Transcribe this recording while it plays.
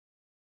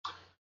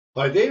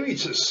Hi there,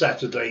 it's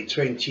Saturday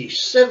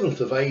 27th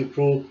of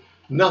April.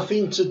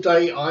 Nothing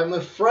today, I'm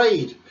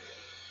afraid.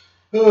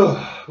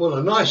 Oh, well,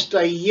 a nice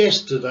day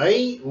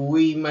yesterday.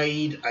 We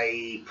made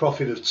a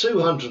profit of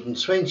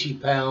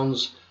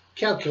 £220,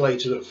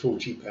 calculated at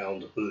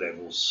 £40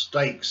 level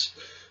stakes.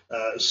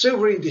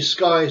 Silver in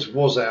Disguise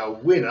was our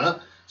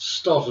winner.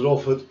 Started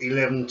off at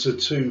 11 to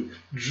 2,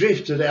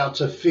 drifted out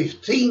to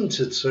 15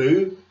 to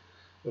 2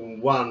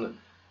 and won.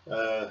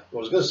 I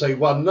was going to say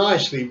won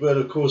nicely, but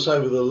of course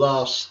over the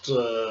last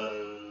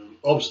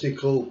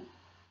obstacle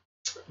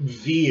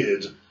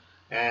veered,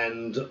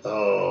 and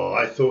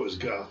I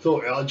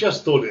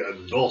just thought it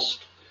had lost,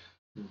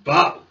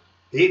 but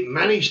it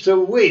managed to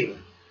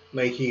win,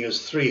 making us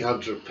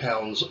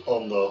 £300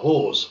 on the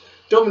horse.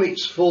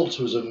 Dominics' fault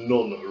was a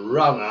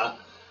non-runner,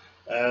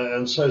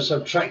 and so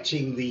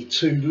subtracting the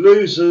two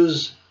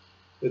losers,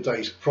 the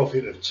day's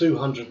profit of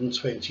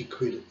 220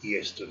 quid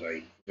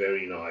yesterday.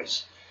 Very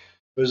nice.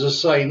 As I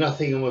say,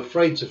 nothing I'm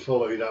afraid to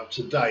follow it up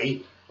today.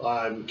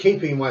 I'm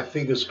keeping my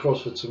fingers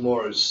crossed for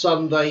tomorrow's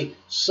Sunday,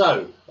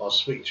 so I'll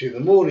speak to you in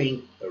the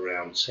morning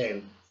around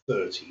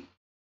 10:30.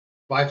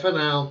 Bye for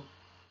now.